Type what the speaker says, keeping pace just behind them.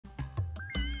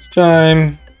It's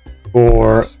time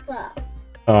for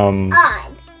Daddy.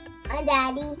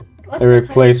 Eric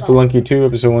plays Spelunky 2,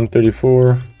 episode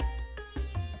 134.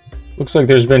 Looks like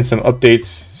there's been some updates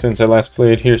since I last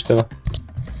played. Here, Stella.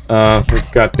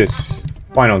 We've got this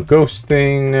final ghost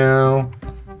thing now.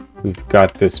 We've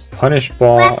got this punish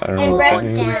ball. I don't know what that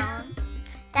means.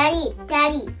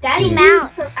 Daddy,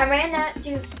 mount. Arena,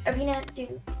 do.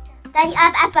 Daddy,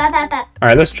 up.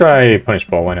 Alright, let's try punish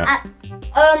ball. Why not?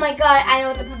 Oh my god, I know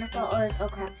what the punish ball is. Oh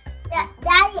crap.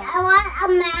 Daddy, I want a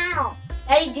mount.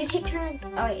 Daddy, do you take turns?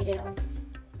 Oh wait, you didn't.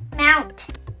 Mount.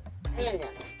 Alright,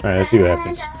 let's see what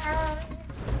happens.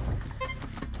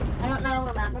 I don't know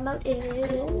where my remote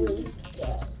is.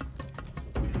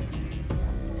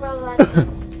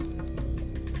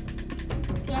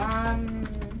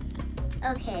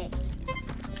 Okay.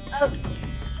 Oh.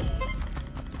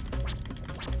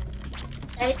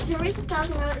 Daddy, for some reason, sounds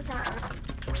remote is not on.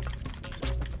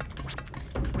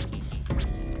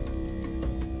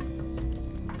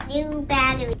 New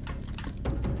battery.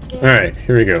 Alright,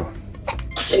 here we go.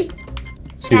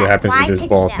 See what happens with this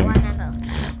ball thing.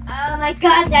 Oh my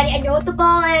god, Daddy, I know what the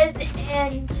ball is,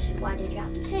 and why did you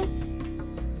have to take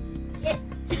it?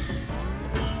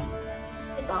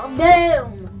 The ball.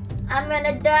 Boom! I'm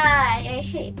gonna die. I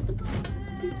hate the ball.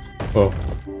 Whoa.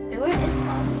 Wait, where is the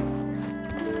ball?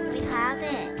 We have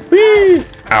it. Whee!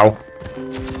 Ow.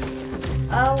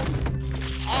 Oh.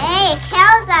 Hey, it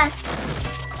kills us.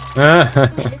 I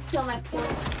just killed my poor.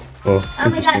 Oh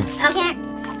my god, I can't.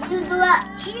 You go.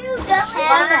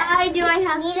 Why do I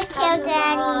have to kill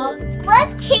Daddy?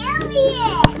 Let's carry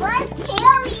it. Let's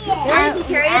carry it. Really? You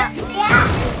carry it? Yeah.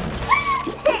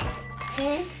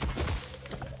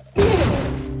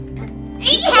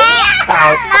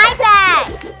 Ow. My bad.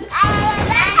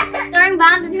 Throwing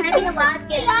bombs and trying to be alive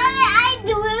again. I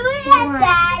do it at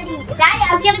Daddy. Daddy,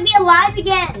 I was gonna be alive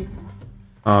again.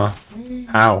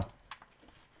 How?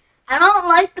 I don't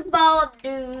like the ball,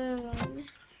 dude.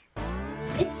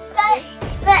 It's like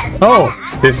Oh,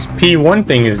 this P1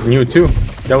 thing is new too.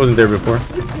 That wasn't there before. Oh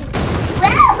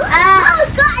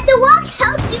God, the walk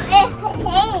helps you. Hey.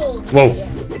 Whoa.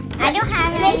 I don't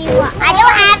have any walk. I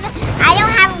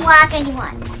don't have a walk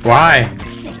anymore. Why?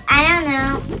 I don't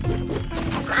know.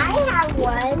 I have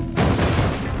one.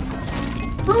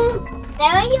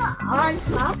 Now you're on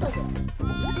top of it.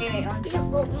 Wait, you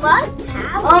must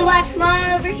have one. Oh, come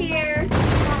on over here.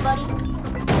 Come on, buddy.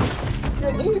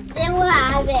 You still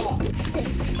have it.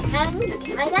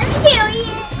 I'm gonna kill you.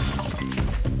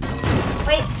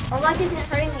 Wait, Olaf isn't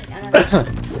hurting me.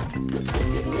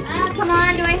 Come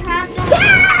on, do I have to?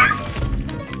 Yeah!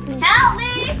 Help me,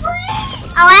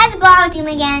 please! Oh, I have the ball with him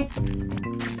again.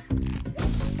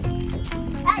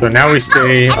 So now we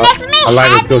stay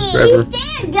alive with ghosts forever.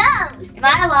 There goes. Am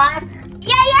I alive?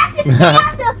 Yeah, you have to stay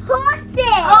off the person.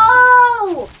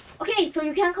 Oh! Okay, so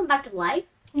you can't come back to life?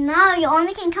 No, you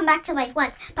only can come back to life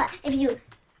once. But if you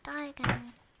die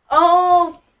again.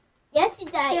 Oh! Yes, you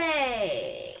die.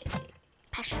 Yay!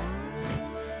 Pressure.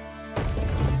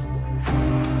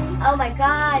 Oh my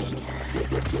god.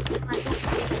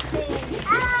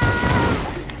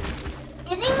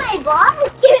 Getting my ball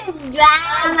is getting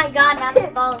dry. Oh my god, now the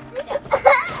ball is stuck.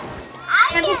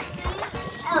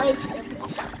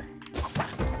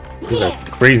 This is a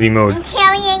crazy mode. I'm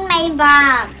carrying my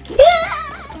bomb.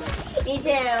 Me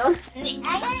too. I'm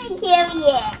gonna carry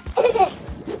it.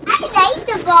 I like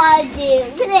the ball,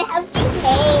 dude, because it helps you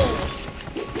paint.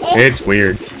 It's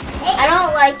weird. I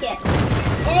don't like it.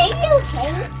 It makes you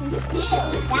paint too.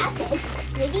 It's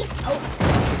pretty.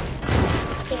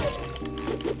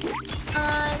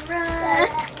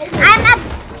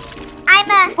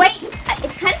 Wait,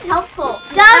 it's kind of helpful.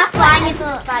 Go flying into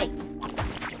the spikes.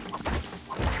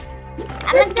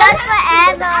 I'm a ghost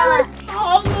forever. I was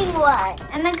hating one.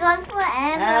 I'm a ghost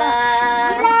forever.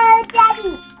 Hello,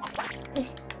 Daddy.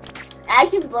 I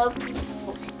can blow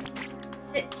people.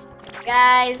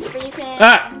 Guys, freezing.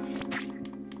 Ah!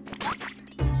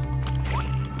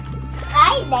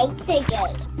 I like the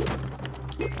ghost.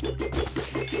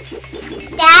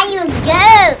 Dad, you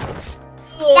ghost.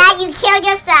 Dad, you killed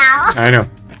yourself. I know.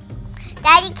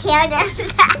 Daddy killed yourself.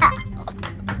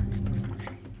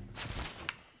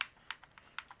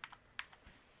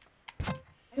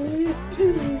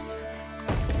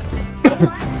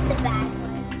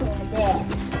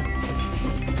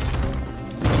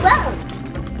 Whoa!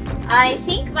 I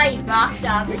think my rock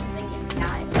dog or something just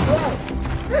died.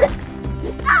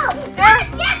 Oh!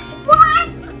 That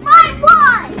squashed my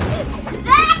wall!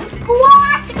 That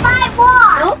squashed my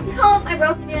wall! Don't call it my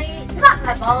broken nearly touched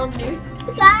my ball of dude.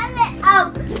 Scarlet!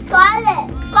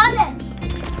 Scarlet!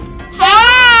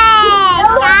 Hey!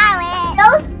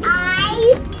 Those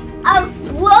eyes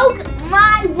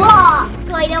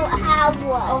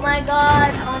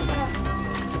god.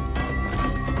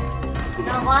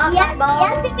 No, you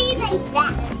have to be like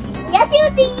that. You have to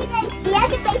be like, you have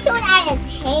to make sure that it's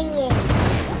hanging.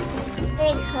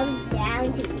 And it comes down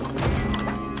to it.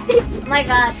 Oh my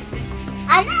god.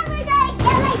 I'm never gonna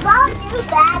get my ball new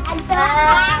back. I'm so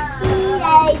happy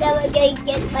that I'm never gonna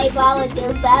get my ball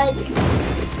new back.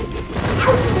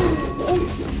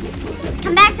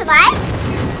 Come back to life?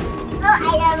 Oh,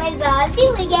 I got my ball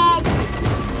new again.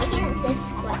 I can't just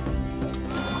squat.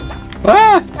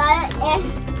 Ah! But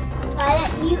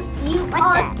you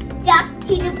are stuck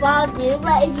to the ball new,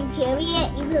 but if you carry it,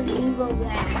 you can move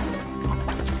around.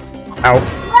 Ow.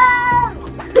 Whoa!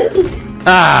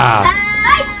 Ah!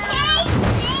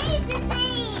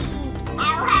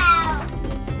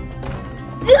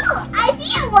 Ooh, I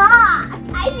see a walk.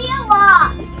 I see a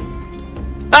walk.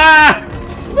 Ah!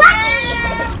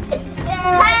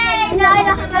 Hey, no, I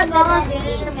don't have my ball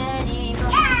anymore.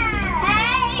 Hey!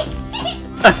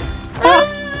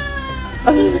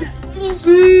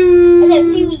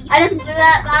 I just blew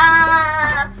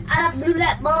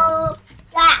that ball.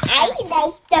 I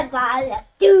like the ball.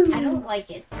 Dude. I don't like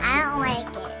it. I don't like it.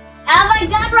 Oh my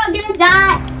god, bro, I'm gonna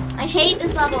die. I hate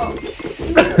this level.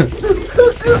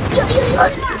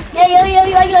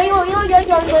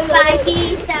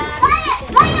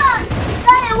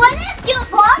 What if your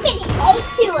ball can hit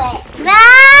to it?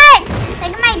 Run! Look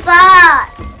at my ball.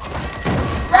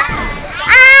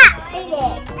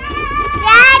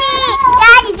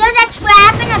 Daddy, there's a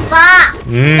trap in a box.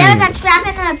 There's a trap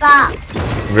in a box.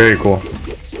 Very cool.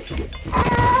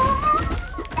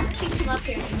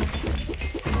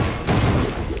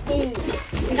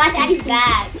 I got Daddy's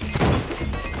bag.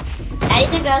 Daddy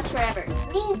the ghost forever.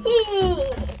 Me too.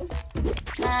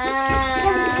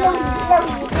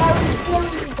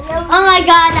 Oh my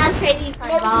god, that's crazy fun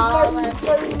ball.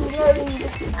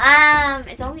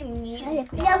 It's only me.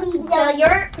 So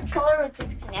your controller was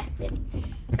disconnected.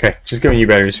 Okay, just giving you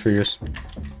batteries for yours.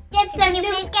 Can you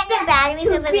please get your batteries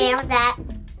over there with that?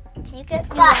 Can you get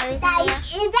your batteries over there?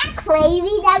 Is that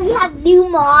crazy that we have new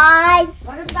mods?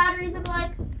 What do batteries look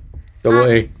like? Double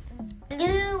A.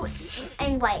 Blue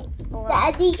and white.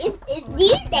 Daddy, do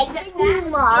you think the new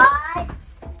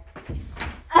mods?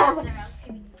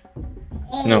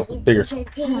 No, bigger. Is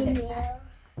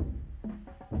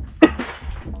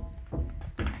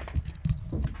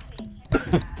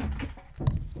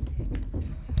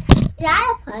that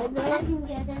a puzzle? I can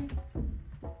get him.